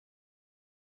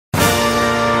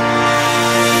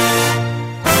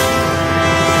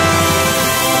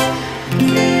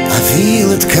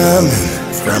coming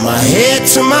from my head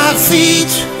to my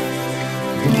feet.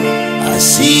 I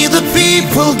see the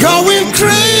people going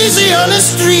crazy on the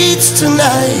streets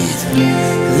tonight.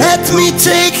 Let me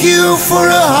take you for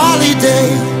a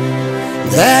holiday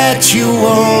that you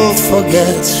won't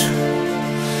forget.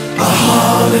 A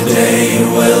holiday you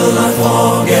will not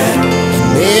forget.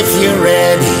 And if you're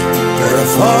ready for a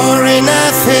foreign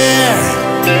affair,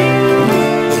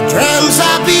 the drums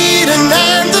are beating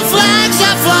and the flags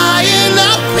are flying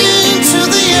up into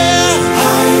the air.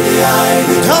 Aidi,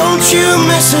 Aidi, don't you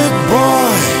miss it,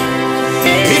 boy,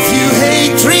 if you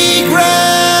hate regrets.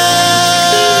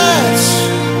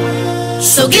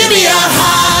 So give me a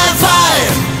high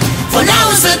five, for now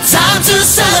is the time to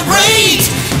celebrate.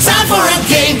 Time for a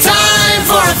game, time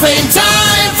for a fame,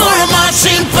 time for a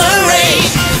marching parade.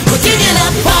 We're kicking a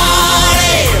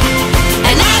party,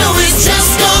 and I know it's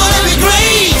just gonna be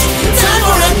great. Time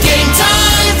for a game,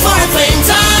 time for a fame,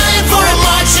 time for a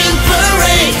marching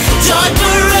parade. Joy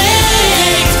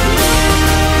parade.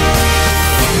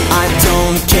 I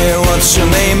don't care what your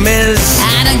name is.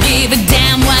 I don't give a damn.